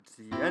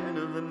the end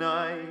of the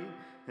night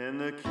and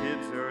the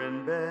kids are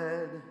in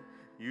bed.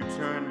 You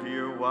turn to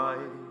your wife,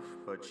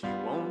 but she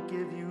won't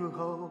give you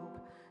hope.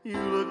 You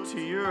look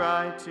to your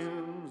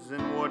iTunes,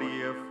 and what do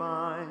you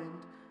find?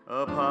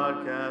 A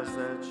podcast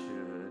that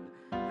should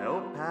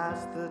help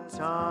pass the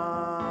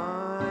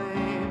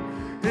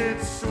time.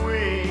 It's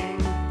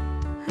Swing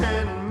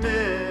and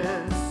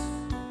Miss.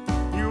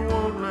 You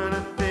won't learn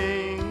a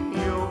thing,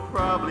 you'll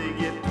probably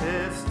get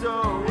pissed.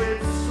 Oh,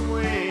 it's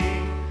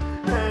Swing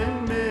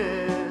and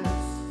Miss.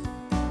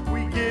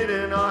 We get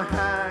in our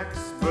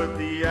hacks, but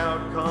the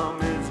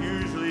outcome is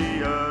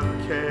usually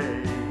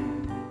okay.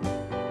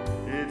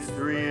 It's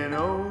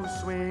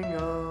 3-0 swing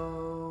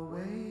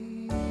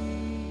away.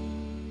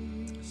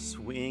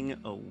 Swing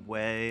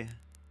away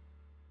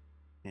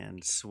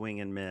and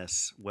swing and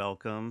miss.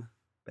 Welcome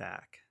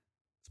back.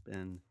 It's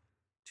been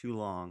too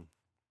long.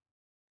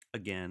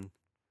 Again.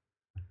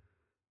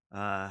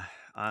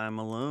 I'm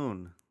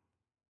alone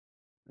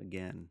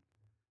again,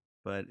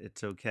 but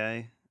it's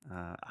okay.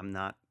 I'm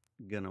not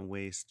gonna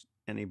waste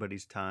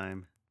anybody's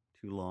time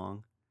too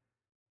long,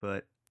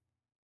 but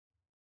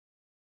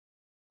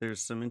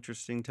there's some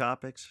interesting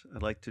topics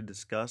I'd like to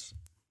discuss.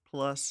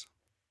 Plus,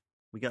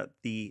 we got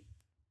the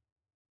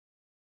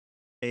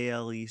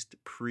AL East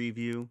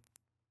preview.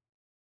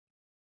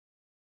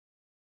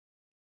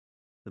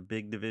 The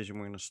big division.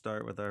 We're going to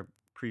start with our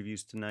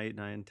previews tonight,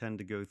 and I intend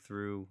to go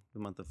through the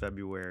month of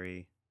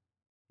February,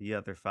 the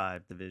other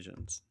 5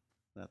 divisions.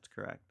 That's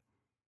correct.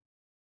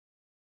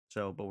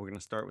 So, but we're going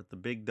to start with the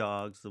big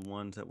dogs, the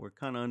ones that were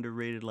kind of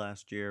underrated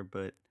last year,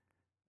 but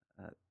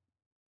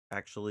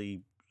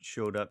actually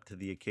showed up to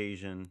the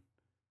occasion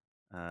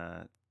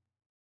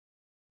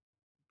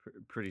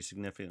pretty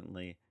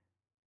significantly.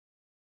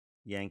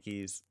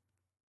 Yankees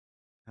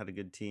had a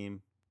good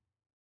team.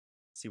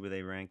 See where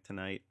they rank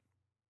tonight.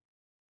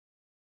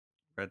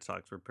 Red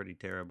Sox were pretty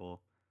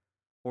terrible.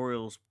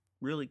 Orioles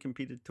really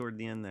competed toward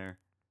the end there.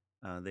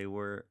 They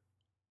were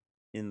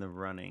in the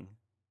running.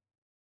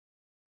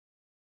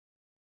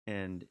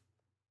 And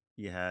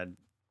you had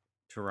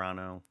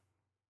Toronto,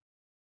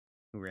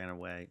 who ran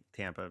away.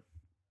 Tampa,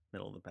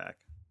 middle of the pack.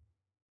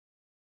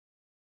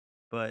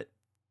 But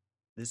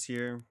this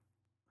year,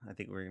 I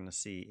think we're going to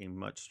see a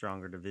much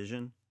stronger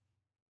division.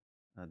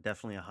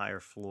 Definitely a higher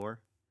floor.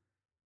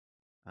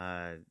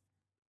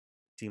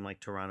 Team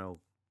like Toronto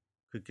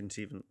could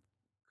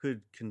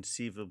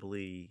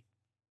conceivably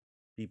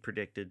be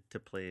predicted to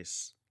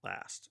place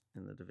last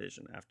in the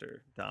division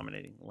after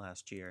dominating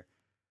last year.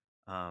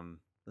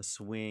 The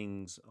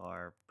swings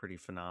are pretty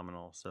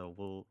phenomenal, so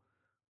we'll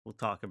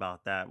talk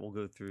about that. We'll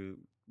go through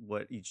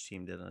what each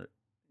team did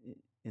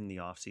in the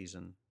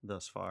offseason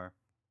thus far.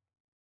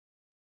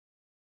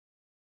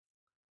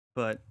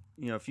 But,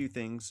 a few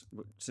things,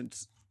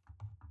 since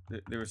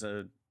there was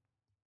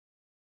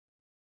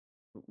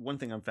one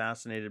thing I'm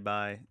fascinated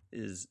by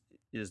is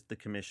the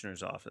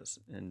commissioner's office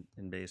in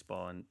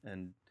baseball.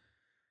 And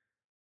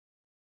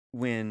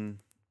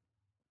when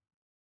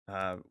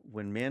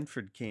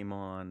Manfred came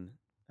on,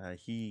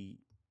 he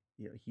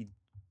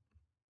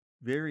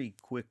very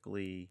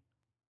quickly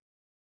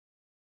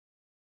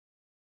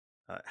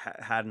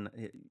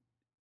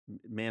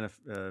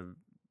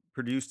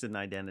produced an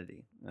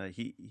identity.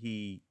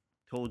 He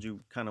told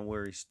you kind of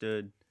where he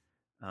stood.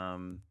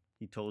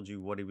 He told you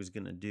what he was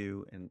going to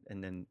do, and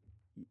then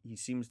he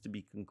seems to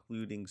be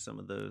concluding some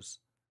of those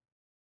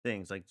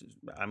things. Like,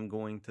 I'm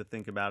going to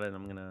think about it.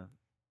 I'm gonna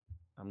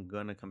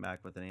come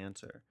back with an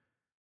answer.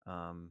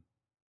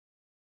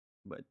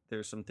 But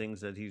there's some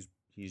things that he's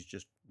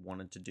just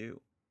wanted to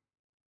do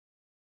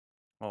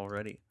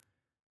already,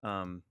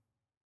 and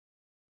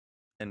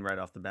right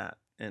off the bat.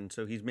 And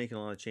so he's making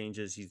a lot of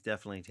changes. He's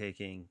definitely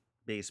taking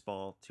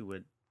baseball to a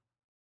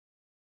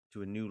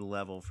new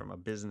level from a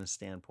business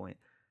standpoint.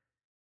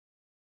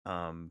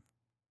 And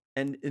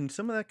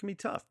some of that can be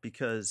tough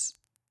because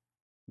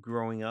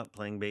growing up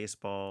playing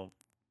baseball,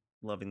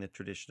 loving the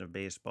tradition of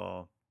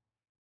baseball,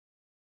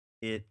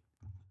 you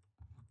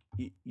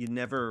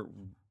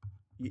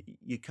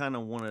kind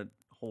of want to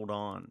hold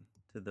on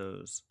to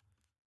those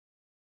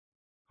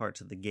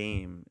parts of the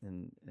game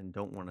and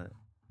don't want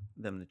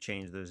them to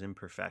change those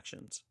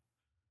imperfections.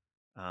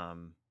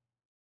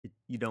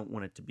 You don't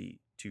want it to be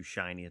too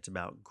shiny. It's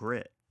about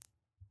grit.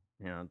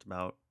 It's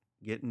about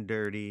getting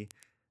dirty.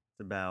 It's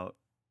about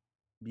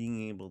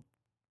being able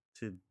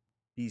to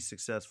be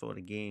successful at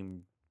a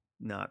game,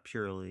 not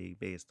purely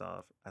based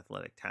off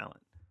athletic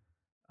talent.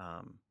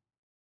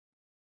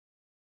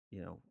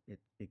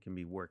 It can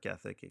be work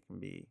ethic. It can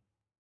be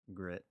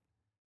grit.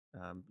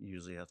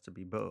 Usually has to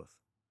be both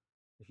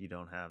if you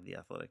don't have the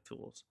athletic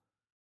tools.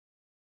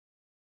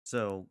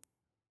 So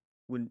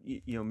when,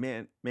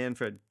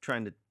 Manfred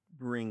trying to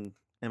bring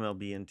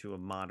MLB into a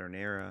modern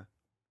era,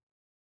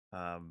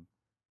 at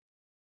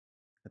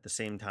the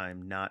same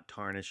time not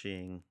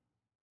tarnishing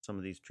some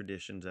of these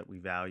traditions that we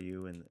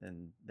value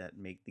and that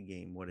make the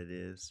game what it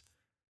is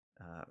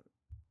I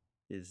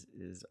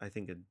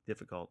think it's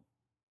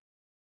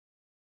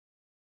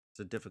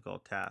a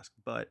difficult task.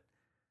 But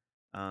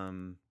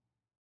so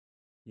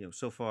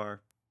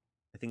far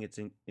I think it's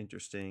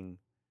interesting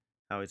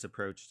how he's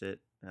approached it.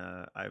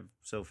 I've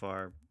so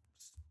far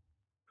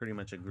pretty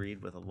much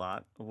agreed with a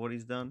lot of what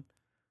he's done.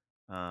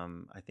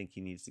 I think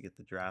he needs to get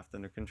the draft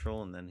under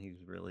control, and then he's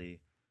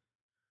really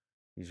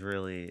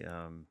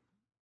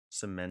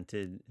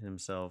cemented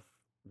himself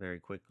very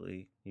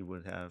quickly. He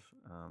would have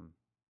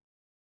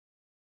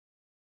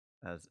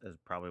as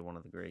probably one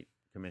of the great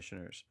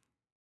commissioners.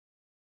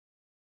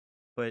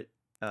 But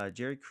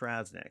Jerry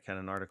Krasnick had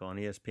an article on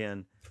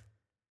ESPN.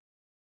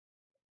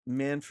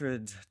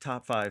 Manfred's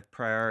top 5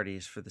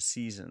 priorities for the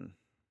season,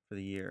 for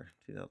the year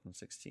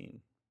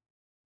 2016.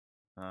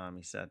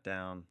 He sat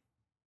down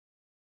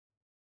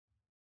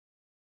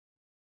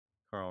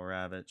Carl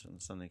Ravitch on the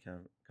Sunday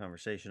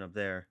Conversation up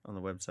there on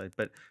the website.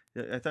 But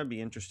I thought it'd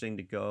be interesting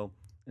to go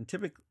and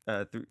typically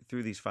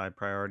through these 5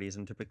 priorities.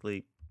 And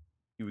typically,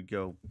 you would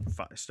go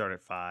start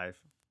at 5,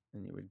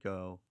 and you would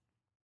go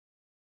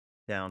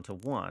down to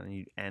 1, and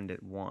you'd end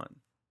at 1.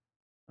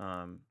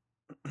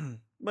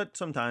 But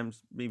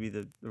sometimes maybe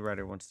the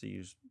writer wants to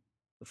use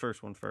the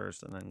first one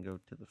first and then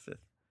go to the 5th.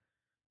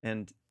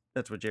 And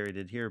that's what Jerry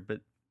did here. But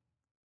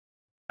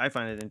I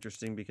find it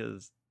interesting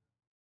because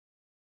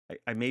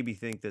I maybe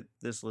think that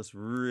this list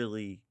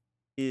really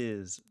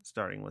is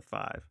starting with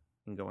 5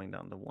 and going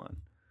down to 1.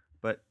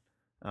 But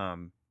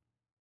we'll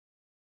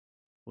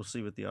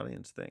see what the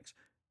audience thinks.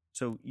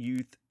 So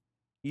youth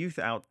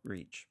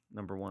outreach,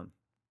 number 1.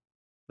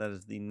 That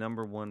is the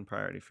number 1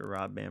 priority for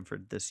Rob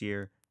Manfred this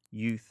year,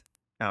 youth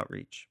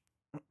outreach.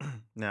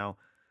 Now,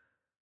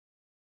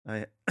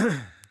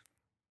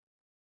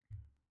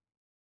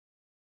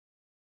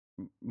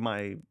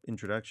 my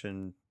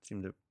introduction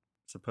seemed to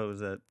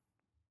suppose that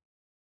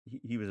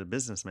he was a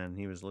businessman.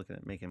 He was looking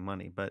at making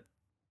money, but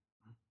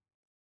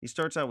he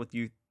starts out with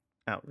youth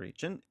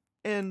outreach.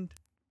 And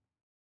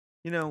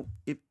you know,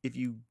 if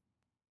you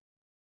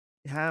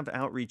have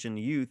outreach in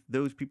youth,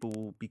 those people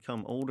will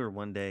become older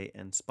one day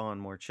and spawn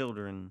more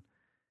children,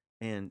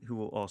 and who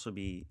will also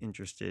be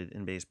interested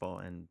in baseball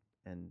and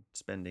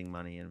spending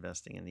money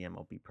investing in the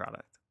MLB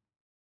product.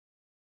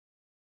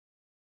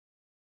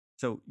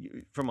 So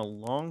from a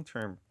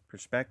long-term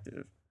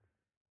perspective,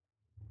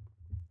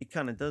 it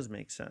kind of does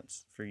make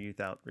sense for youth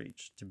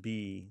outreach to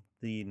be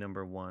the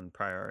number 1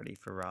 priority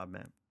for Rob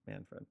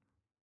Manfred.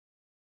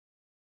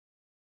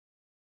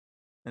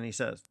 And he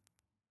says,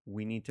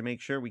 we need to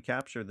make sure we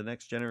capture the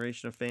next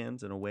generation of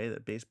fans in a way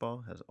that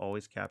baseball has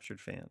always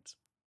captured fans.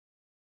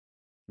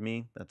 To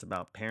me, that's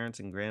about parents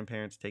and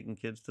grandparents taking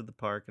kids to the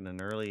park at an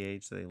early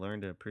age so they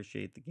learn to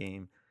appreciate the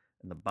game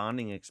and the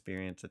bonding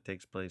experience that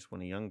takes place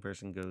when a young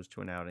person goes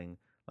to an outing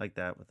like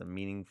that with a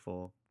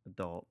meaningful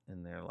adult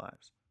in their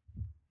lives.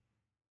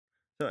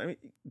 So, I mean,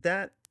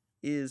 that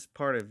is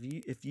part of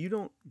you. If you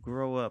don't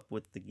grow up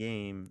with the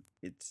game,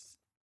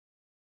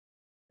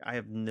 I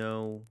have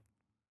no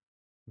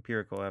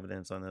empirical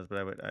evidence on this,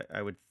 but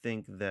I would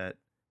think that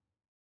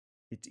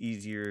it's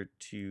easier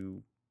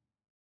to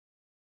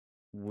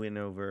win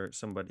over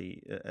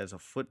somebody as a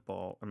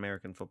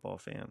American football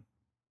fan,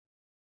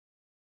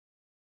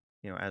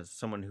 as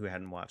someone who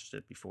hadn't watched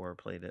it before or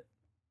played it,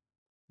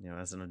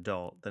 as an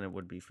adult, than it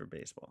would be for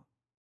baseball.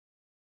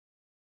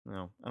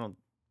 No, I don't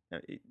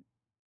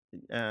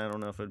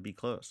know if it would be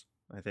close.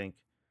 I think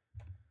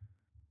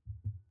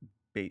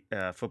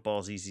football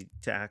is easy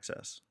to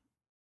access.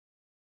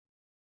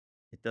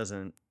 It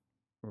doesn't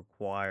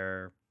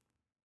require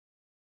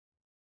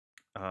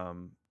a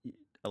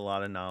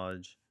lot of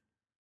knowledge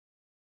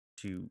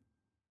to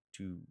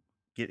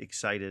get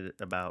excited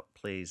about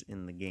plays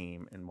in the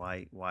game and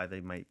why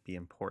they might be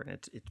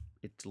important.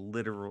 It's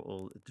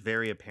literal. It's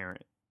very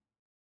apparent.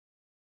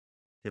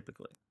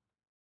 Typically,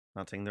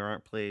 not saying there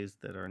aren't plays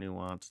that are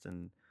nuanced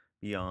and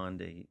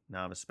beyond a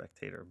novice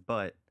spectator,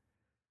 but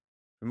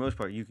for the most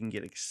part, you can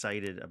get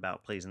excited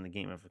about plays in the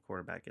game if a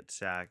quarterback gets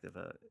sacked, if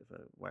a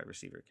wide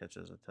receiver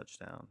catches a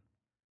touchdown.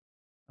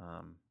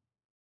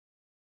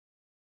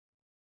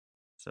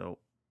 So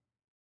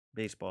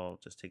baseball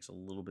just takes a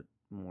little bit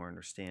more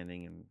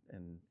understanding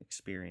and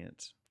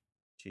experience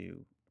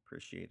to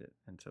appreciate it.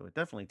 And so it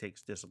definitely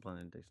takes discipline,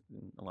 and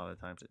a lot of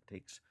times it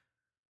takes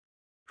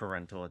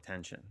parental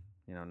attention,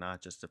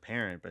 not just a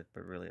parent, but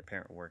really a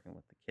parent working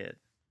with the kid,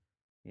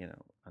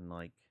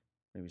 unlike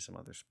maybe some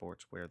other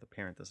sports where the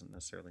parent doesn't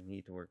necessarily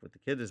need to work with the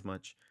kid as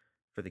much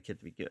for the kid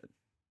to be good.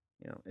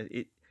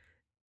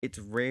 It's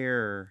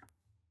rare.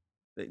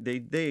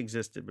 They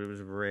existed, but it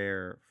was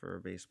rare for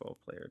a baseball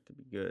player to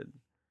be good,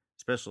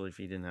 especially if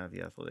he didn't have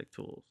the athletic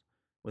tools,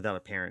 without a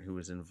parent who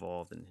was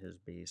involved in his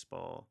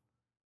baseball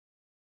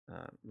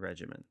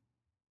regimen.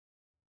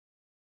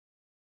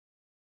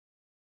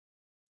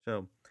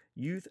 So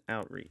youth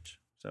outreach.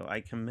 So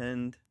I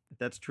commend, if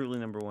that's truly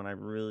number 1, I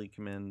really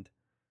commend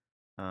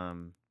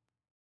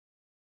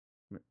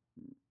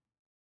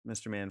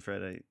Mr.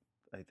 Manfred.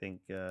 I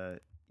think it's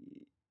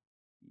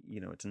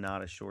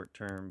not a short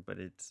term, but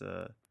it's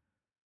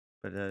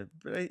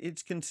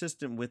it's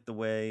consistent with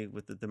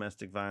the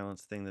domestic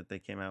violence thing that they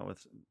came out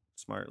with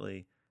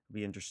smartly. It'll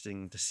be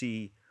interesting to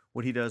see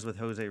what he does with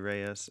Jose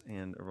Reyes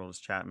and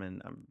Aroldis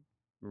Chapman. I'm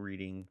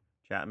reading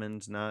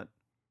Chapman's not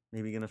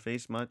maybe going to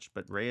face much,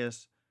 but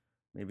Reyes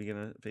maybe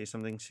going to face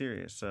something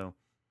serious. So,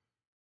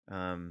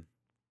 um,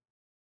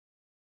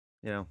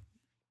 you know,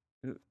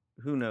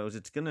 who knows?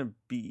 It's going to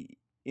be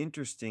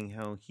interesting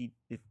how he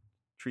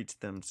treats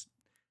them,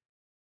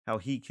 how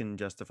he can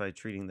justify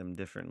treating them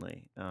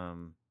differently. I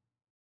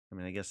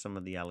mean, I guess some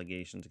of the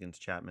allegations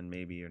against Chapman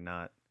maybe are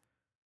not,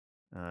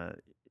 uh,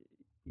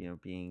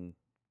 being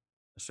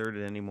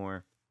asserted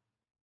anymore.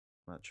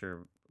 I'm not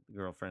sure. The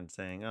girlfriend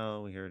saying,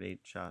 "Oh, we heard 8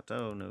 shots.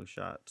 Oh, no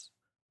shots,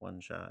 1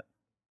 shot."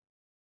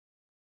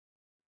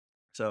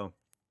 So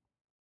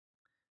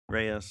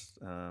Reyes,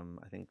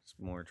 I think, is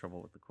more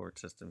trouble with the court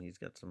system. He's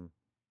got some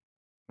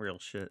real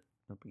shit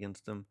up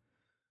against him.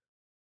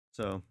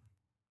 So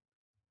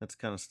that's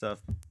kind of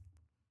stuff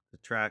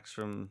detracts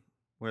from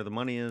where the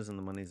money is, and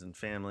the money's in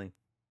family.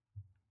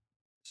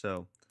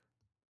 So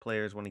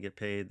players want to get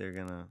paid. They're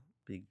gonna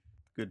be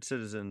good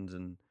citizens,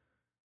 and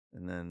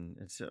then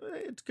it's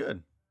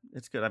good.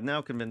 It's good. I've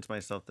now convinced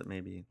myself that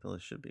maybe the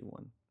list should be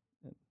 1,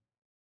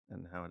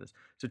 and how it is.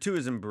 So 2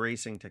 is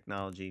embracing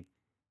technology.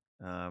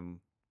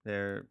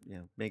 They're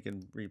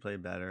making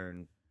replay better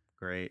and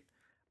great.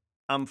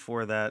 I'm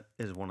for that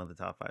as one of the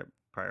top 5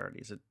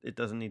 priorities. It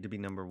doesn't need to be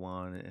number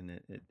 1, and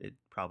it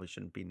probably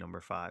shouldn't be number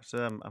 5.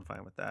 So I'm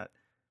fine with that.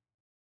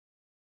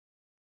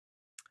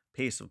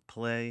 Pace of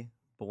play,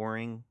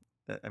 boring.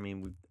 That, I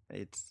mean,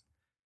 it's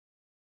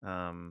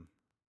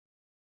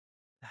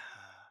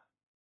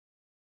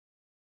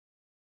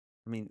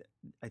I mean,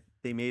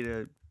 they made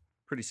a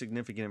pretty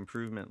significant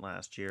improvement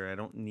last year. I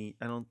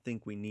don't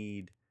think we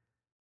need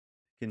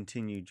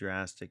continued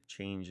drastic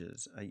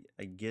changes.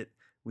 I get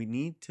we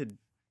need to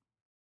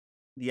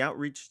the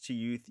outreach to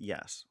youth,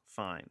 yes,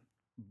 fine.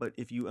 But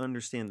if you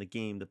understand the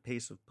game, the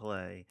pace of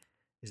play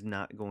is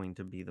not going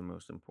to be the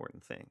most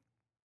important thing.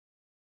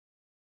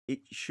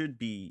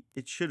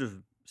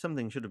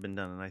 Something should have been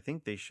done, and I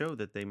think they show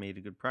that they made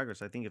a good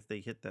progress. I think if they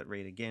hit that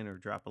rate again or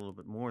drop a little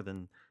bit more,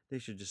 then they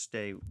should just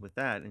stay with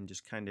that and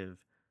just kind of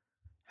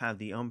have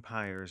the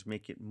umpires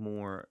make it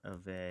more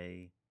of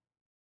a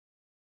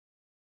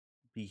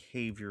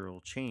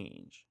behavioral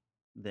change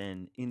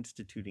than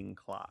instituting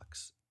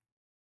clocks.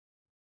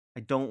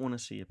 I don't want to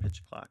see a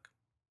pitch clock.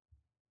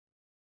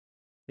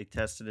 They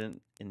tested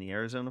it in the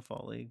Arizona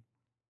Fall League,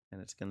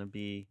 and it's going to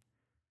be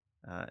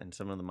in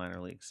some of the minor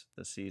leagues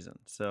this season.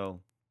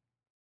 So,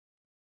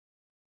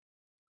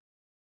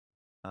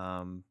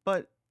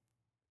 but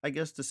I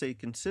guess to say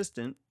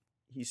consistent,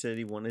 he said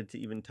he wanted to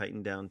even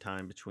tighten down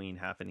time between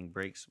half-inning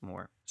breaks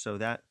more. So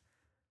that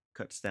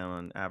cuts down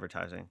on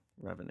advertising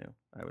revenue,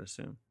 I would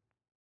assume.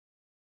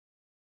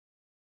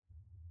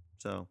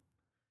 So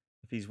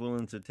if he's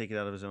willing to take it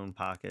out of his own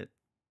pocket,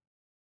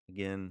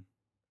 again,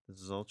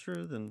 this is all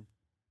true, then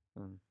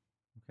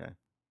okay.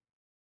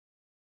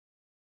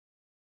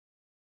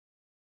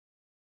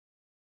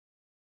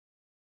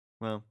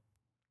 Well,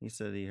 he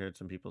said he heard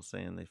some people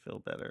saying they feel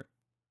better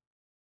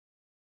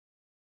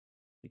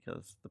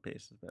because the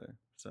pace is better.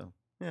 So,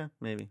 yeah,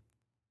 maybe.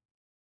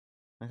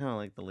 I kind of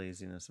like the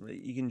laziness.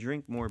 You can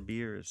drink more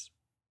beers.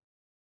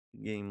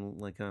 The game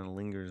kind of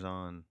lingers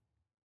on.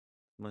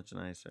 Much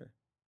nicer.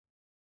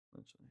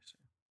 Much nicer.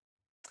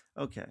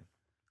 Okay.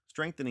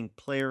 Strengthening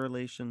player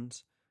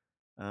relations.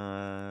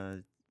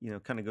 Kind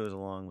of goes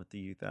along with the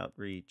youth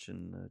outreach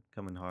and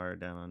coming hard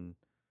down on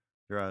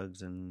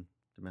drugs and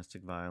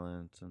domestic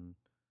violence and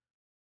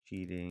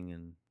cheating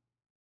and,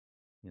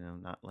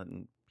 not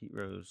letting Pete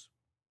Rose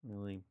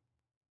really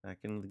back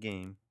into the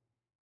game.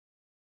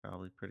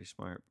 Probably pretty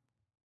smart.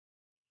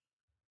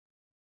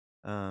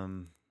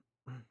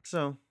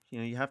 So,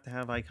 you have to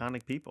have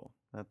iconic people.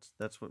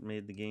 That's what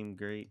made the game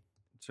great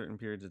in certain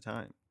periods of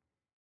time.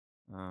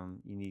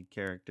 You need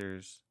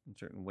characters in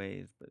certain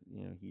ways, but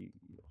he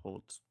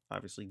holds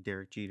obviously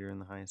Derek Jeter in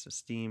the highest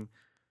esteem.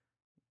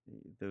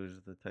 Those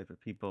are the type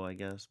of people, I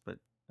guess, but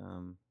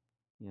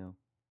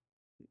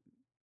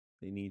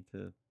they need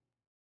to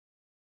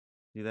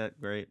do that.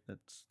 Great.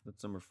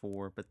 That's number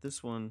 4. But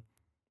this one,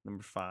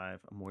 number 5,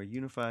 a more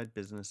unified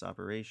business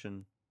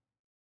operation.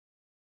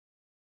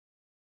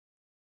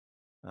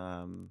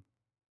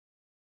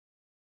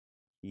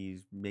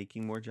 He's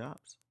making more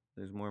jobs.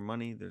 There's more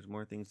money. There's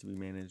more things to be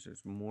managed.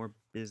 There's more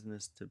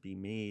business to be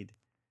made.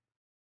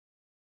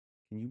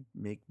 Can you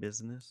make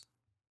business?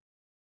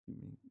 You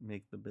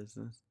make the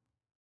business.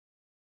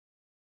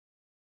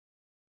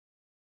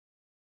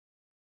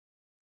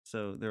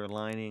 So they're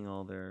aligning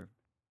all their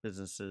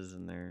businesses,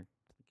 and they're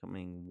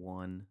becoming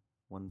one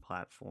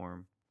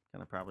platform.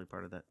 Kind of probably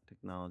part of that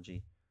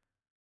technology.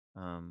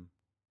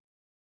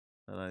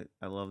 But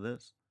I love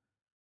this.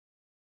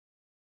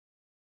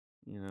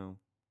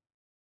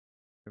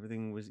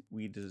 Everything we've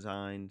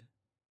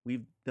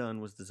done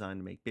was designed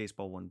to make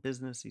baseball one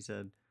business, he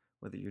said.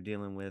 Whether you're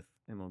dealing with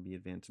MLB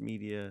Advanced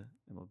Media,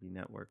 MLB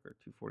Network, or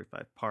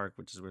 245 Park,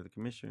 which is where the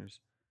commissioner's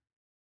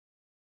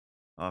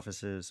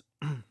office is,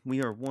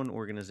 we are one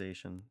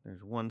organization.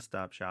 There's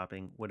one-stop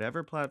shopping.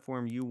 Whatever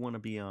platform you want to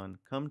be on,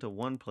 come to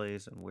one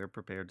place, and we're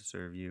prepared to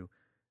serve you,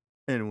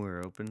 and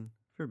we're open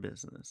for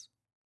business.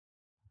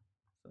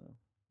 So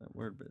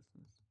Word business.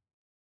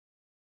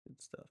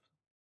 Good stuff.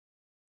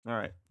 All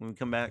right, when we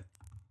come back,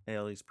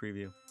 AL East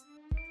preview.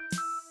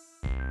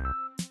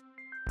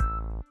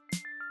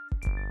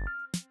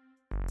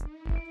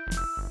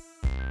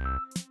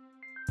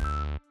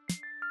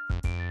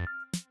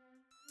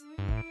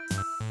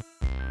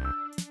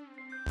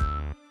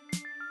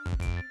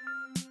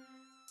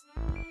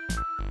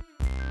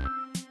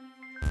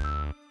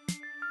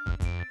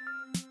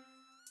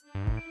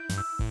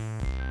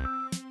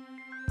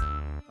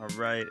 All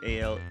right,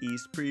 AL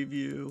East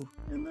preview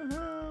in the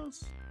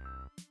house.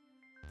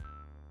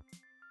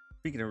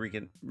 Speaking of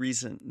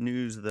recent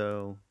news,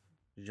 though,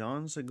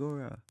 Jean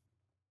Segura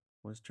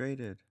was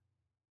traded.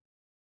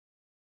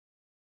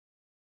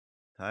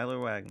 Tyler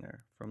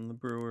Wagner from the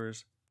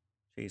Brewers,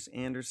 Chase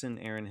Anderson,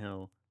 Aaron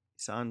Hill,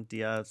 Isan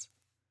Diaz.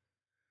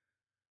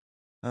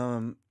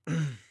 I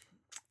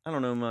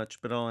don't know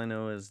much, but all I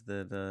know is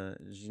that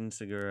Jean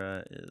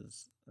Segura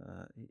is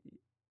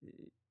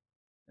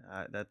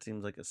that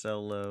seems like a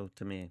sell low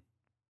to me.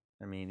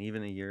 I mean,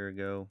 even a year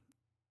ago,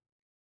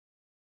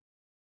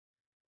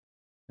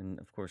 and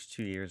of course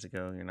 2 years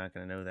ago, you're not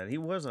going to know that he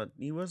was a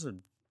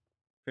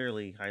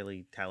fairly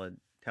highly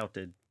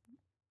touted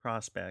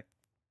prospect.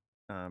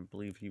 I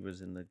believe he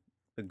was in the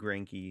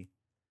Greinke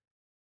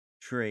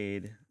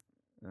trade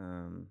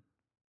to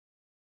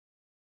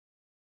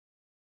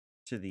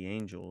the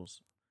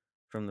Angels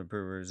from the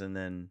Brewers, and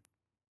then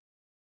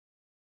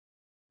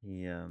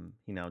he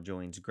now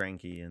joins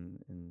Greinke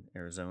in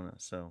Arizona.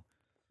 So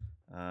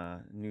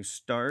new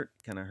start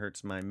kind of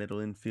hurts my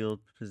middle infield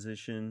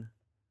position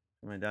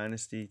for my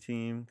dynasty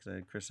team because I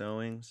had Chris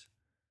Owings.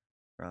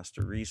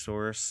 Roster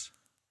resource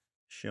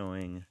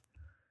showing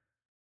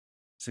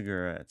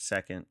Segura at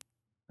second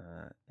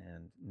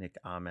and Nick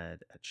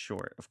Ahmed at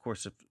short. Of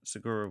course, if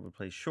Segura would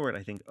play short,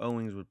 I think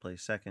Owings would play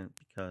second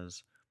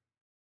because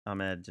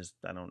Ahmed just,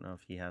 I don't know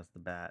if he has the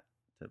bat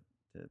to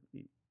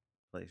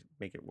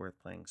make it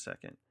worth playing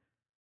second.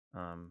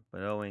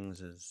 But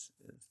Owings is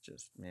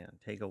just, man,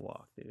 take a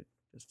walk, dude.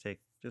 Just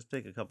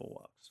take a couple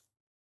walks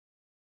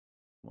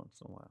once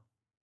in a while.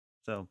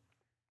 So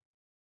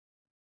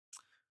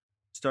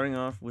starting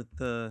off with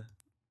the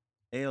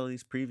AL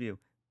East preview.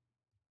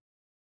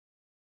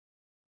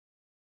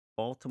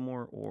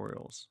 Baltimore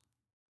Orioles,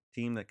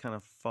 team that kind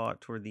of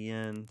fought toward the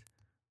end.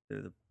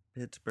 They're the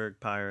Pittsburgh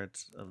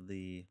Pirates of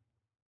the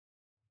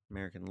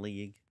American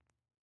League.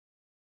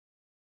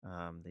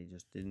 They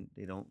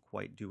don't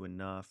quite do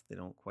enough. They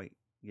don't quite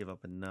give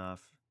up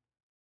enough.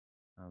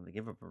 They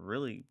give up a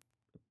really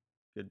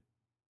good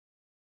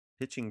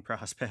pitching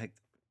prospect.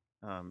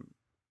 And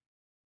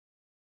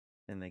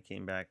they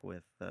came back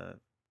with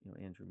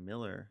Andrew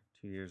Miller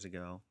 2 years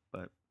ago,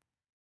 but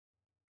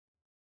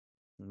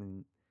I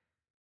mean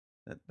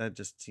that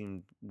just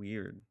seemed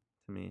weird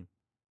to me.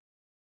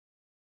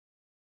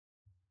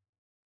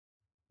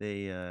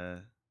 They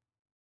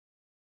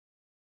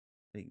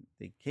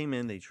came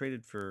in, they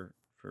traded for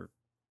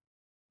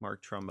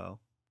Mark Trumbo.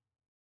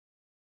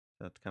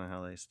 That's kind of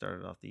how they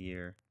started off the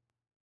year.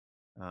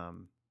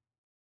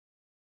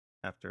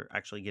 After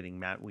actually getting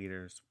Matt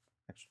Wieters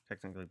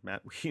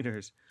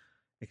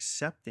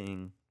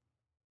accepting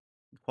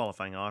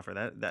qualifying offer.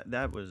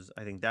 That was,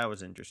 I think that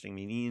was interesting. I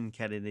mean, Ian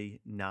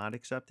Kennedy not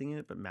accepting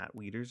it, but Matt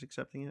Wieters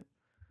accepting it.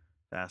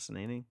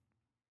 Fascinating.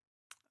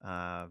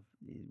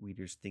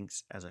 Wieters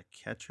thinks as a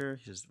catcher,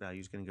 his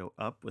value is going to go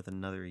up with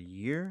another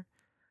year.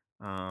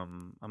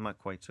 I'm not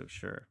quite so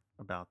sure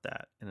about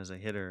that. And as a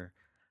hitter,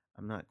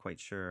 I'm not quite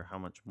sure how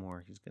much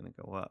more he's going to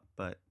go up,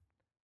 but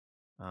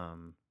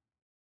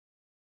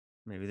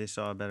maybe they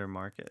saw a better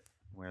market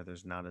where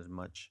there's not as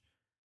much,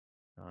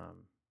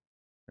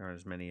 there aren't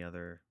as many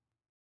other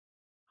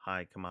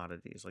high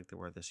commodities like there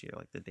were this year,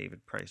 like the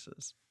David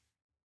Prices.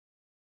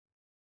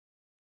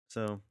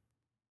 So,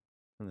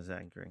 and the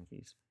Zach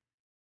Greinke's.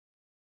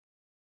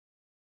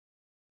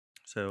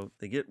 So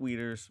they get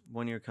Wieters,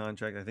 1-year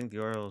contract. I think the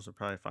Orioles are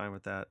probably fine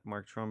with that.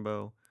 Mark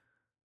Trumbo,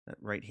 that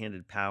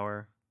right-handed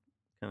power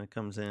kind of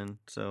comes in.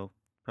 So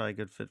probably a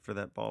good fit for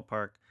that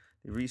ballpark.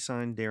 They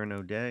re-signed Darren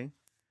O'Day,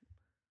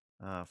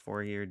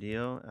 4-year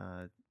deal,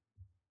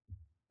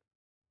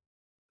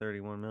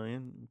 $31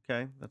 million.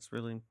 Okay, that's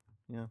really,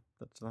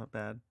 that's not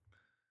bad.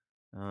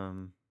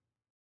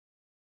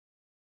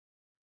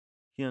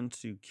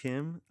 Hyun-Soo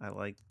Kim, I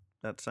like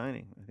that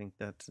signing. I think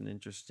that's an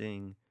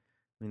interesting.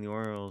 I mean, the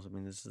Orioles,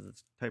 this is the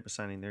type of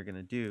signing they're going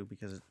to do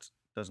because it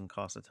doesn't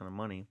cost a ton of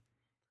money.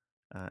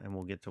 And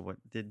we'll get to what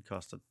did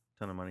cost a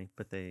ton of money,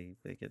 but they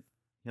get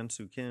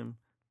Hyun-Soo Kim,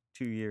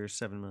 2 years,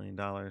 $7 million.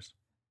 I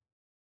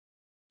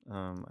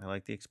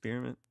like the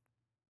experiment,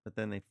 but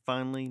then they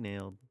finally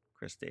nailed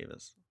Chris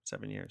Davis,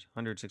 7 years,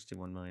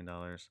 $161 million.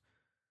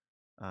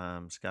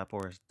 Scott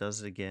Boras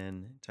does it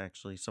again. It's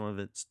actually, some of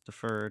it's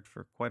deferred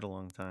for quite a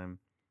long time.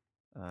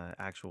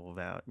 Actual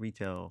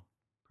retail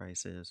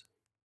price is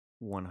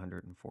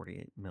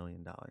 $148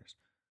 million.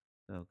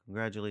 So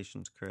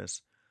congratulations,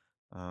 Chris.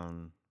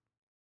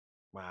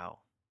 Wow.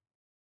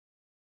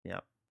 Yeah.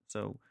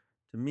 So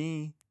to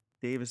me,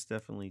 Davis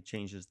definitely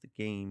changes the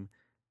game.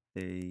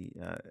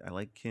 I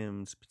like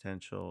Kim's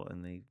potential,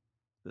 and the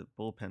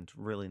bullpen's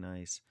really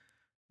nice.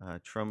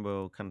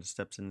 Trumbo kind of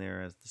steps in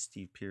there as the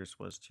Steve Pearce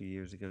was 2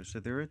 years ago, so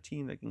they're a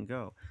team that can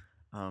go.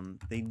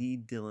 They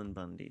need Dylan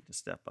Bundy to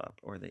step up,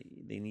 or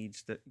they need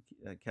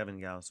Kevin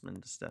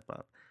Gausman to step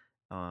up.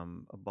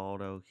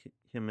 Ubaldo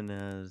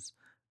Jimenez,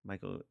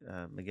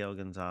 Miguel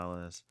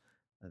Gonzalez,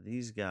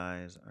 these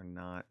guys are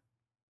not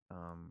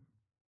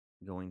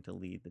going to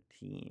lead the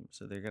team,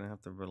 so they're going to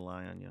have to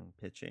rely on young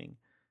pitching.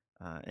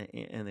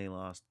 And they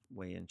lost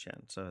Wei and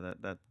Chen, so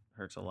that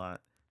hurts a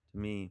lot to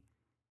me.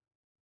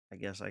 I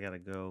guess I got to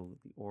go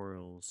with the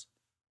Orioles.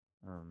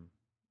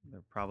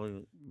 They're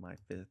probably my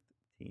fifth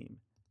team.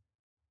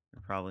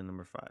 They're probably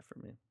number 5 for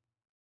me.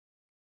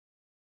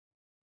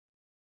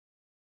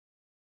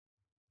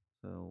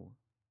 So,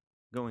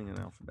 going in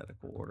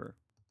alphabetical order,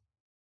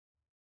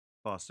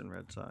 Boston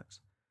Red Sox.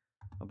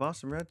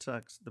 Boston Red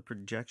Sox, the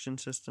projection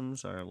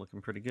systems are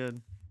looking pretty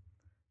good.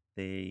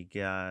 They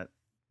got,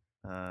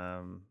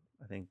 I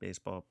think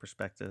Baseball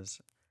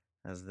Prospectus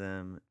has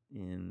them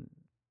in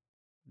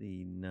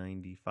the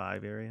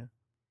 95 area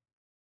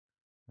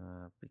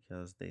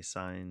because they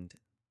signed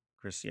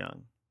Chris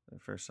Young, their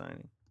first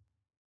signing.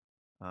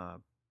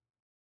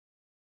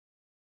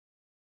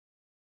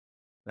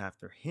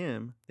 After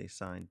him, they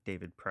signed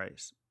David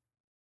Price.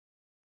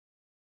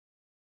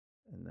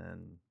 And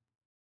then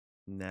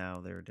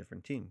now they're a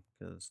different team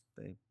because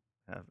they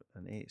have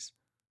an ace.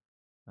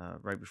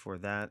 Right before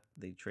that,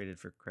 they traded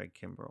for Craig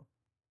Kimbrell.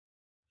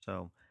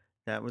 So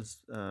that was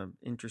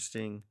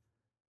interesting.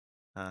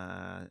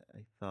 I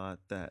thought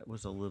that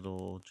was a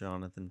little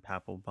Jonathan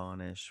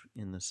Papelbon-ish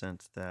in the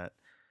sense that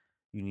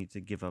you need to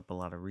give up a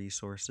lot of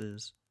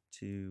resources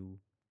to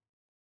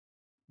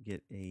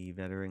get a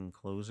veteran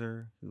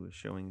closer who is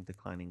showing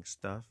declining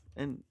stuff.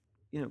 And,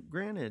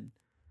 granted,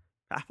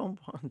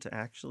 Papelbon's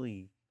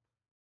actually,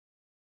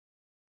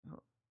 I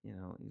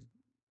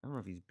don't know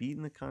if he's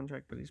beaten the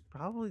contract, but he's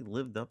probably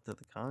lived up to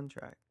the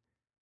contract,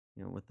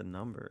 with the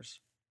numbers.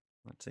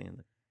 I'm not saying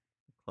the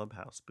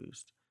clubhouse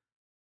boost.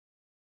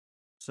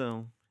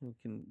 So,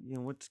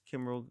 what's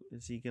Kimbrel?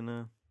 Is he going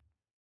to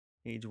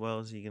age well?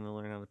 Is he going to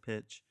learn how to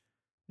pitch?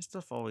 This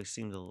stuff always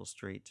seems a little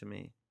straight to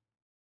me.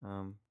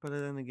 But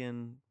then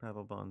again,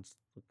 Papelbon's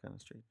look kind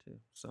of straight too.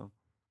 So,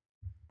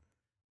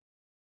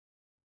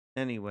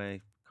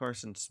 anyway,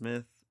 Carson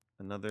Smith,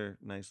 another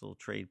nice little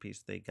trade piece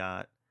they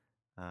got.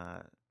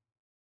 Yeah,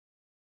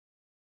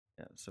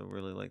 so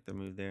really like the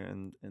move there,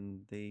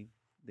 and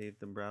Dave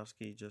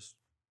Dombrowski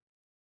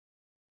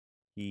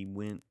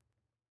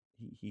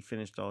he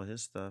finished all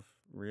his stuff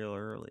real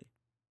early.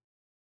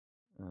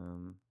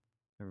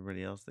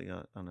 Everybody else they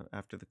got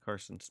after the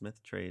Carson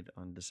Smith trade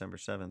on December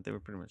 7th, they were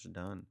pretty much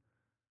done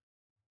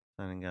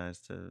signing guys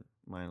to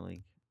minor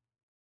league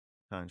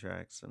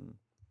contracts and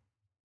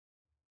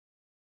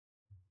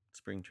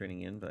spring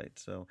training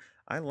invites. So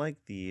I like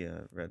the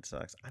Red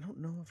Sox. I don't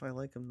know if I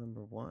like them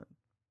number 1.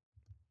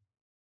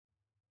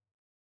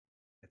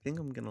 I think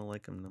I'm gonna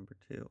like them number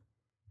 2.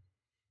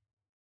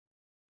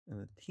 And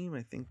the team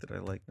I think that I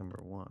like number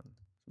 1,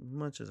 as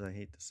much as I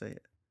hate to say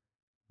it,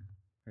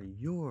 are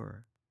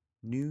your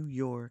New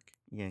York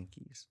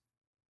Yankees.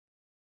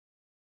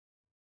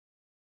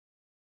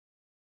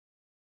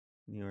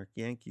 New York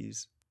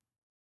Yankees,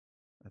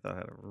 I thought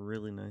had a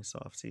really nice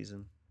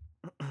offseason.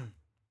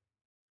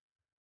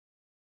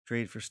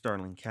 Trade for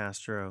Starlin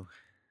Castro,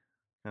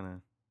 kind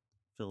of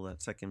fill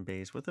that second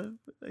base with I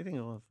think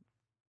it'll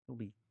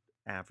be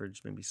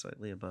average, maybe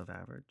slightly above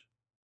average.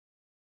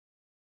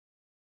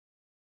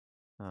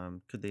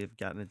 Could they have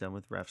gotten it done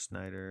with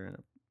Refsnyder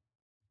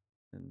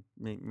and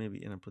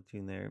maybe in a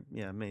platoon there?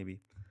 Yeah,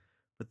 maybe.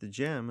 But the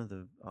gem of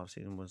the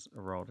offseason was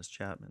Aroldis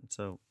Chapman.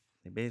 So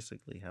they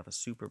basically have a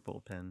super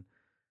bullpen,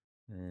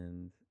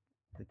 and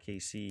the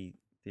KC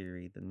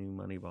theory, the new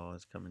Moneyball,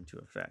 has come into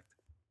effect.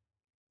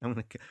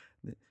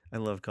 I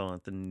love calling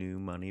it the new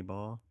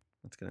Moneyball.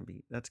 That's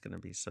gonna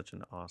be such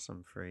an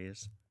awesome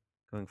phrase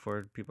going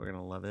forward. People are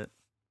gonna love it.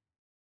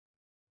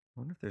 I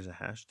wonder if there's a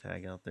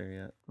hashtag out there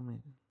yet. Let me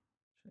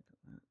check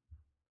on that.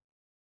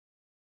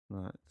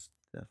 No, it's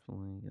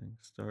definitely getting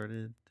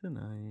started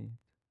tonight.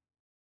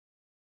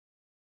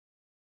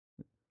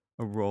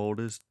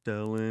 Aroldis,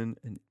 Dylan,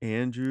 and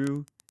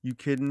Andrew. You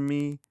kidding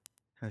me?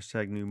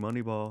 Hashtag new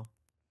Moneyball.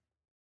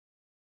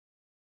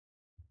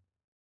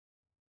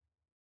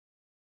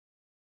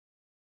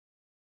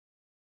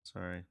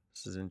 Sorry,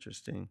 this is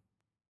interesting.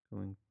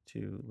 Going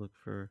to look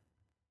for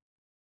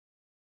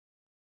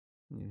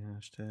new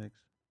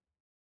hashtags.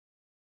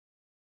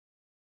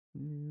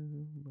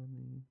 New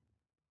money.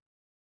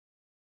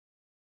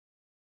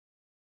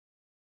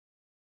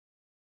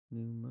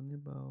 New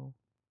Moneyball.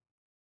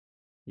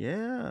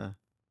 Yeah.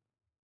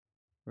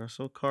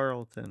 Russell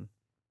Carlton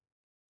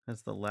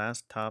has the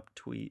last top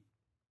tweet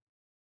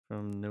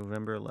from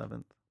November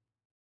 11th.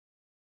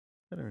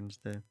 Veterans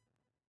Day.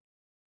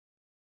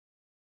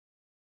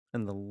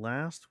 And the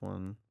last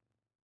one.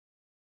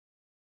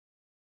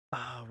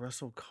 Ah,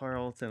 Russell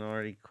Carlton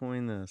already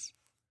coined this.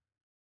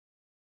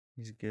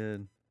 He's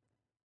good.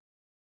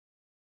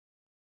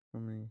 How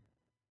many?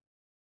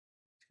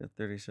 He's got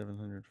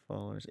 3,700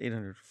 followers,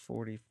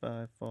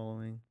 845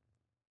 following.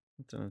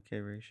 That's an okay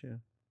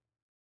ratio.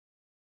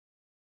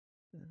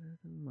 Better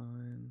than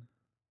mine.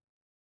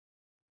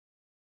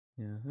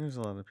 Yeah, there's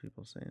a lot of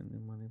people saying new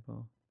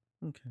Moneyball.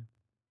 Okay.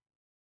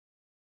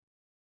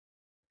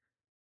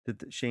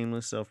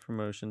 Shameless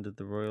self-promotion. Did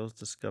the Royals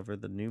discover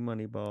the new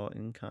Moneyball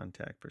in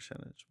contact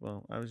percentage?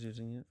 Well, I was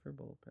using it for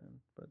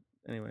bullpen, but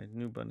anyway,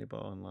 new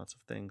Moneyball and lots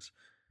of things.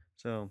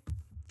 So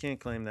can't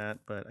claim that,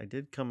 but I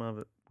did come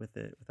up with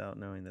it without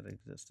knowing that it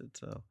existed.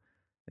 So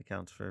it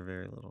counts for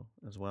very little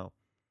as well.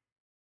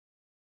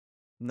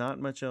 Not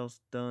much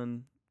else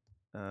done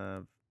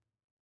after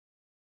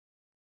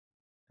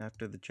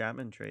the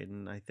Chapman trade,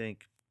 and I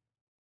think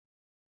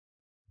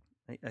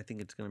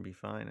it's going to be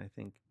fine. I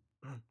think.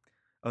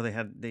 Oh,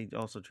 they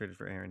also traded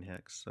for Aaron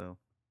Hicks, so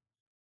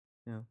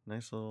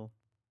nice little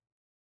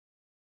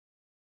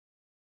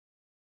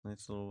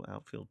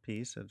outfield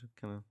piece. Had a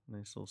kind of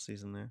nice little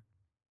season there.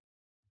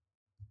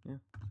 Yeah,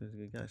 he's a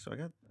good guy. So I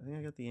think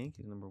I got the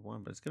Yankees number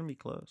 1, but it's going to be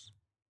close.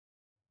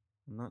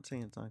 I'm not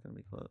saying it's not going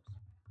to be close.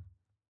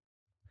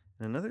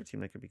 And another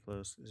team that could be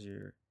close is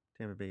your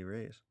Tampa Bay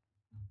Rays.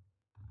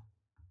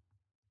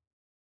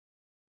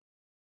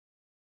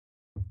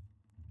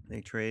 They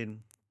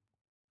trade,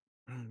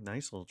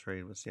 nice little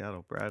trade with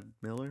Seattle. Brad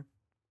Miller,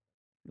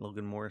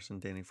 Logan Morrison,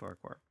 Danny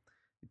Farquhar.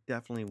 They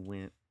definitely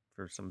went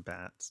for some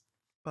bats,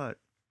 but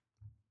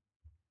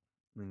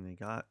I mean they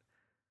got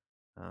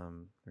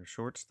their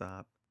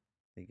shortstop.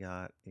 They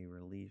got a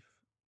relief,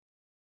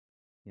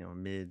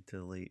 mid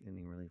to late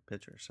inning relief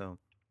pitcher. So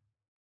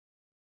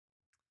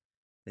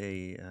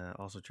they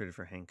also traded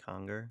for Hank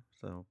Conger,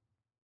 so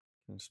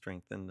can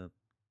strengthen the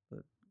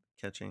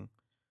catching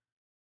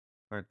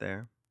part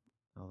there.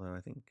 Although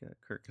I think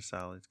Kurt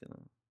Casale is going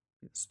to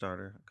be the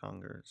starter.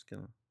 Conger is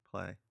going to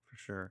play for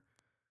sure.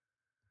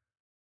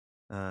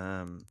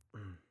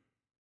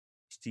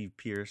 Steve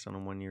Pearce on a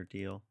 1-year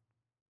deal.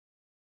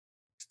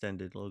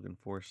 Extended Logan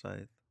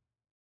Forsythe. A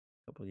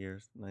couple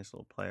years. Nice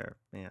little player.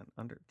 Man,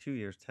 under 2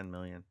 years, $10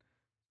 million.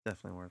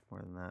 Definitely worth more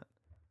than that.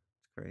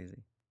 It's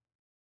crazy.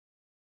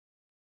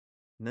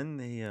 And then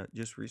they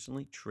just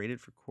recently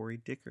traded for Corey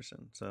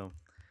Dickerson. So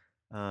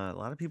a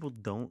lot of people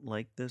don't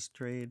like this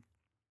trade.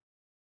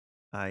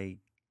 I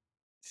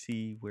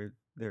see where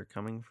they're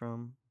coming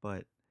from,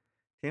 but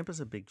Tampa's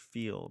a big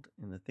field,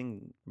 and the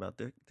thing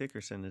about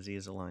Dickerson is he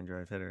is a line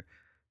drive hitter.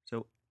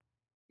 So,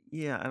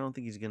 yeah, I don't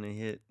think he's going to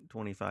hit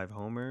 25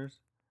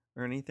 homers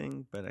or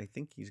anything, but I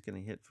think he's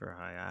going to hit for a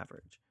high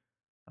average.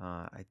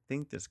 I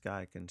think this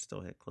guy can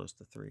still hit close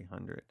to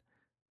 300.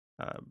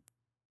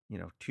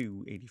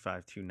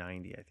 285,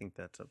 290. I think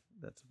that's a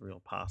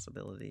real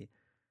possibility.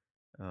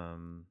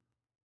 15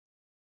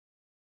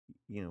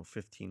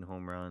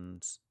 home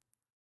runs.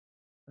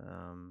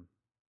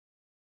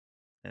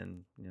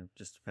 And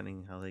just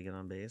depending how they get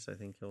on base, I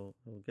think he'll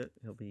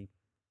be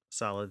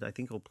solid. I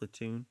think he'll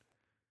platoon.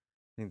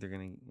 I think they're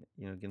gonna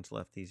against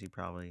lefties he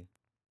probably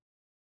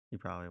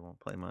won't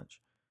play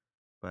much,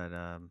 but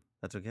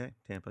that's okay.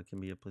 Tampa can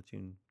be a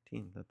platoon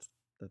team. That's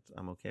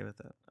I'm okay with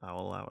that.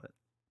 I'll allow it.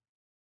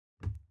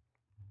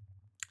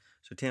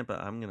 So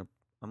Tampa, I'm gonna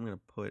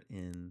put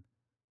in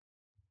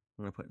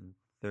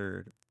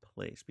 3rd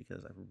place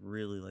because I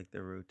really like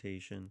their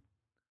rotation.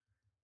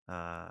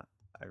 I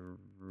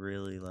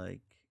really like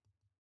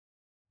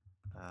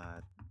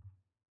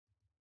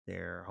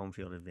their home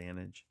field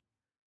advantage.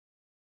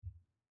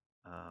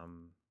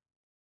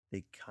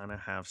 They kind of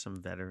have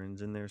some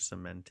veterans in there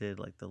cemented,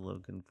 like the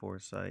Logan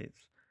Forsythe.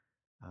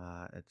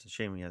 It's a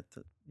shame you have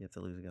to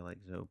lose a guy like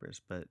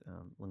Zobrist, but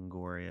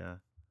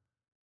Longoria.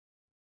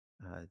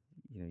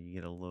 You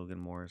get a Logan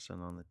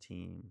Morrison on the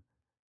team.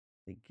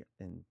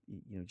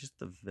 Just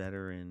the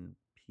veteran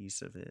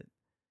piece of it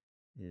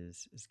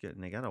is good.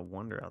 And they got a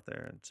wonder out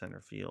there in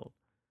center field.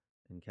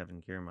 And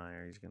Kevin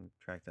Kiermaier, he's going to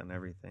track down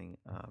everything.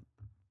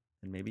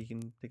 And maybe he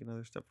can take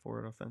another step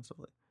forward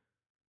offensively.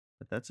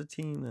 But that's a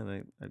team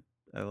that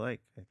I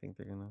like. I think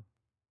they're going to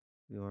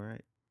do all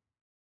right.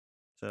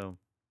 So,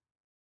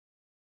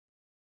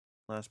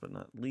 last but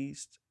not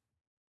least,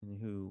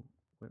 and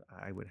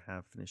I would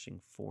have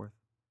finishing 4th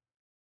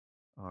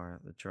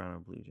are the Toronto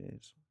Blue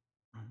Jays.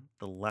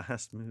 The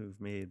last move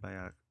made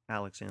by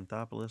Alex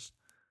Anthopoulos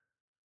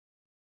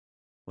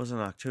was on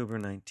October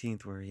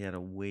 19th, where he had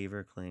a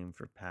waiver claim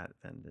for Pat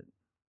Venditte.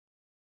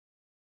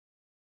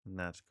 And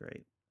that's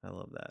great. I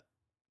love that.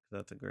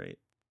 That's a great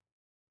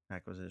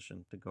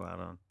acquisition to go out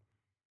on.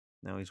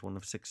 Now he's one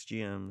of 6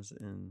 GMs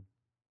in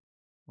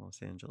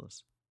Los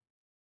Angeles.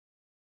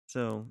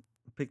 So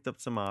picked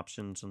up some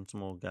options on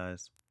some old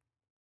guys.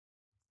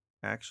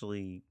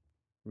 Actually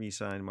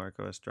re-signed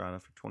Marco Estrada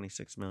for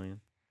 $26 million.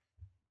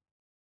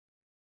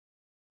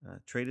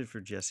 Traded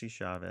for Jesse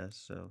Chavez,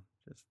 so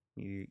just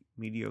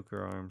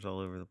mediocre arms all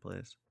over the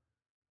place.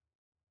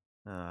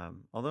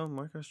 Although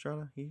Marco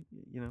Estrada, he,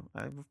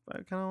 I kind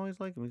of always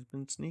like him. He's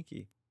been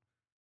sneaky.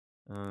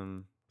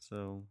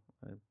 So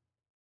I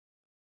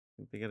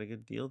think they got a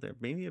good deal there.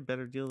 Maybe a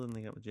better deal than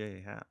they got with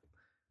J.A. Happ.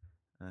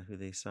 who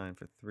they signed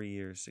for 3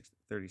 years,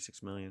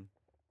 $36 million.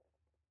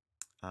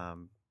 I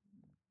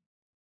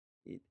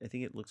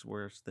think it looks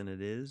worse than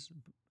it is,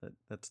 but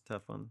that's a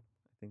tough one,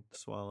 I think, to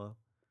swallow.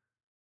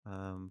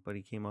 But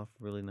he came off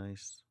really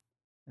nice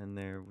in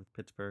there with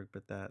Pittsburgh,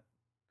 but that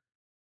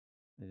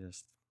I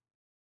just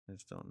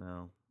don't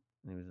know.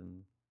 He was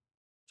in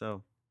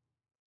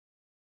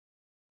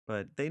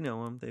but they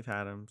know him, they've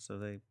had him, so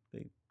they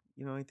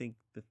I think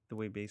the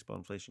way baseball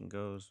inflation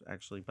goes,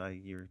 actually by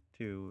year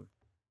 2,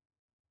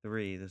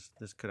 3,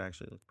 this could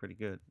actually look pretty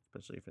good,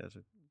 especially if it has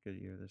a good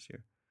year this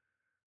year.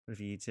 But if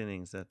he eats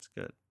innings, that's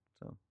good.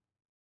 So,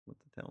 what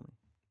to tell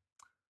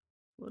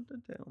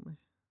me?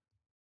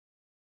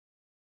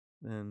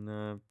 And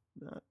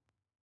not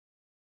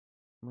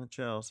much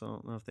else. I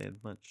don't know if they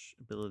had much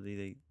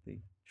ability. They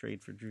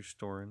trade for Drew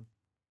Storen,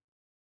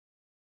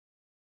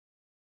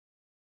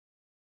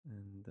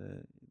 and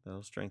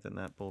that'll strengthen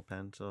that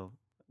bullpen. So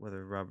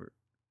whether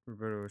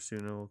Roberto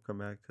Osuna will come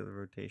back to the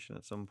rotation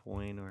at some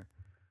point, or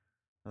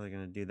how they're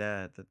going to do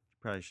that you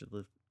probably should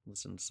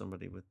listen to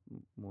somebody with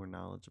more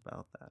knowledge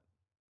about that.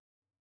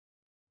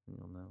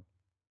 You'll know.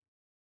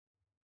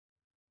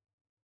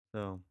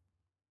 So,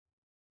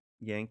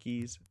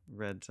 Yankees,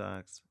 Red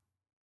Sox,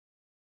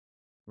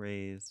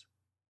 Rays,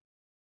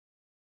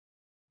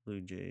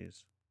 Blue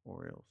Jays,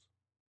 Orioles.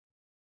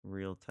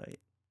 Real tight.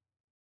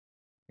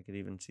 I could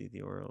even see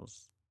the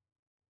Orioles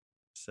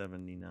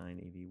 79,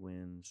 80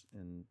 wins,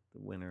 and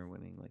the winner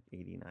winning like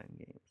 89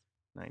 games,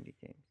 90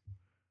 games.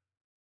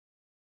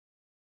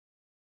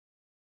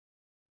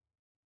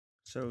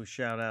 So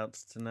shout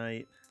outs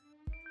tonight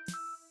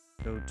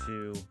go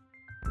to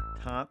the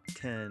top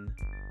 10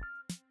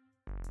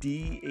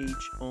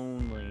 DH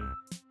only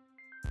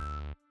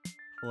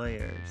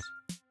players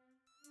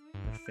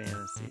of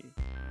fantasy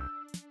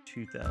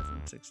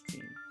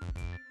 2016.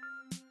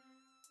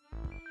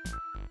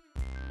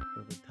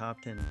 So the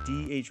top 10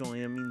 DH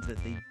only, that means that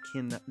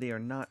they are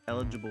not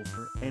eligible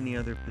for any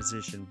other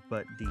position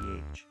but DH.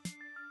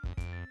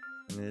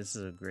 I mean, this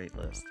is a great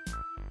list.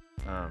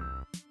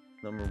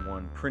 Number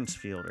 1, Prince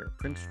Fielder.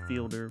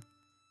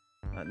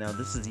 Now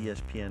this is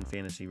ESPN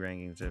fantasy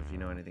rankings. If you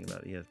know anything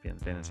about ESPN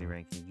fantasy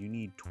rankings, you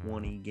need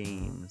 20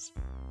 games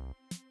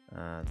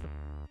the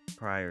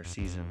prior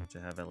season to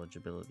have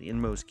eligibility in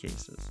most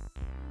cases.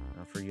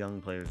 For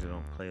young players who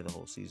don't play the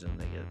whole season,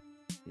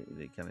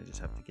 they kind of just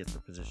have to get the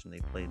position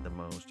they played the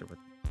most, or what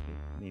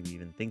maybe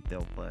even think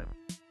they'll play.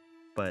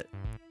 But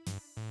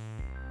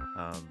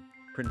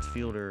Prince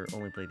Fielder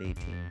only played 18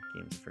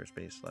 games at first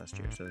base last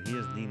year, so he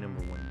is the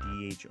number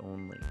 1 DH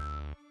only.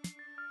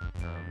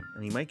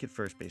 And he might get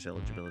first base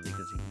eligibility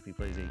because if he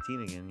plays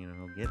 18 again,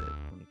 he'll get it.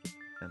 When he gets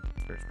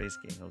 10th first base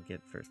game, he'll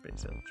get first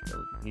base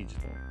eligibility. He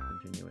just won't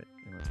continue it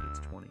unless he gets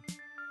 20.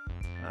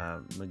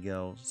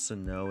 Miguel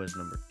Sano is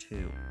number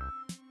 2.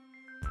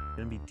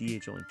 Gonna be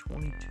DH only,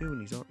 22,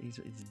 and he's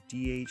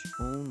DH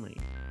only.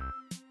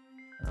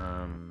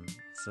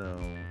 So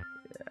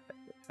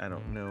I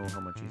don't know how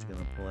much he's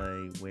gonna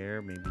play.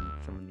 Where, maybe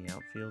some in the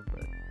outfield,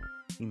 but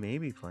he may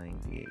be playing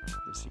DH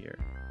this year.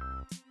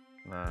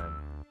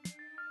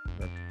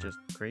 That's just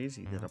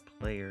crazy that a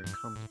player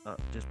comes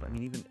up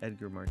even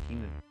Edgar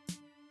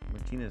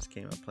Martinez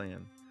came up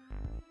playing.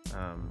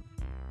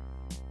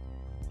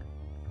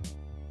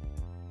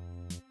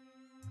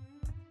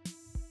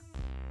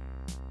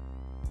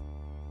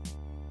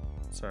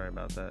 Sorry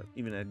about that.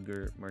 Even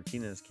Edgar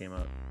Martinez came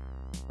up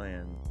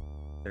playing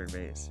third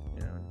base.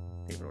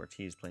 David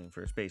Ortiz playing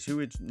first base. Who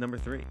is number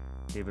 3?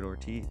 David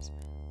Ortiz.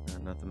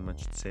 Nothing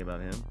much to say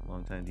about him.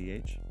 Longtime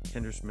DH.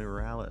 Kendrys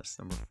Morales,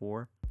 number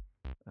 4.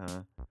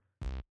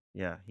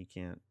 He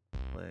can't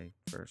play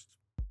first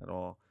at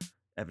all.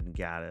 Evan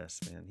Gattis,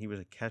 man, he was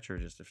a catcher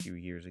just a few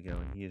years ago,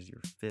 and he is your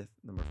 5th,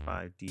 number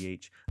 5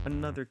 DH.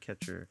 Another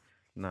catcher,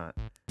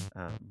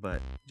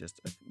 but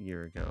just a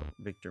year ago.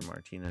 Victor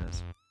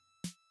Martinez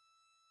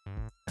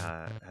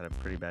had a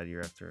pretty bad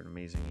year after an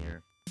amazing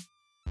year.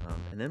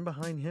 And then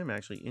behind him,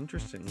 actually,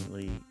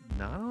 interestingly,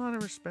 not a lot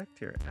of respect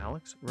here.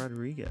 Alex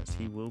Rodriguez,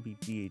 he will be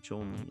DH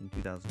only in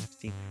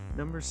 2016.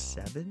 Number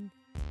 7,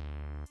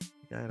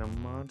 the guy had a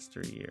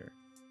monster year.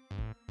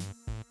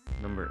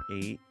 Number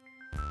 8,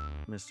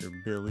 Mr.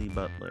 Billy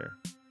Butler.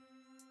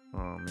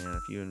 Oh man,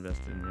 if you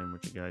invested in him,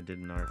 which a guy did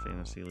in our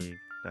fantasy league,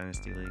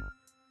 dynasty league,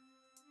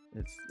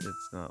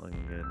 it's not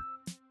looking good.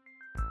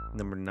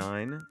 Number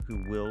 9,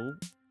 who will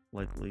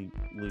likely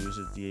lose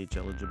his DH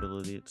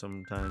eligibility at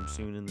some time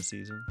soon in the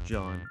season,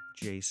 John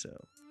Jaso,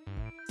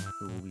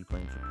 who will be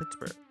playing for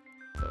Pittsburgh,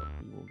 so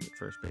he will get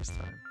first base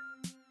time,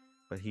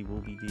 but he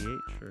will be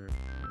DH for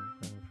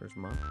the first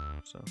month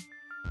or so.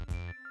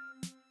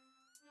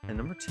 And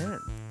number 10, a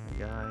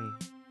guy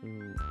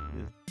who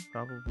is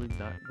probably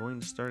not going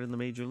to start in the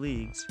major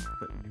leagues,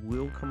 but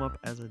will come up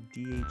as a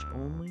DH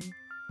only.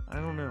 I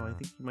don't know. I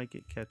think he might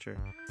get catcher,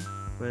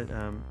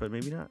 but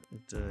maybe not.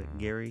 It's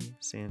Gary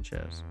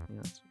Sanchez.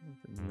 It's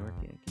the New York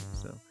Yankees.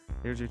 So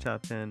there's your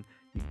top 10.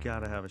 You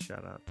gotta have a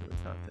shout out to the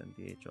top 10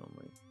 DH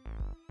only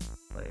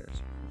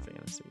players for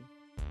fantasy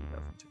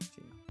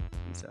 2016.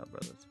 Peace out,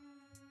 brothers.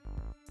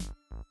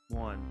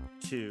 1,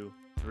 2,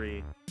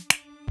 3.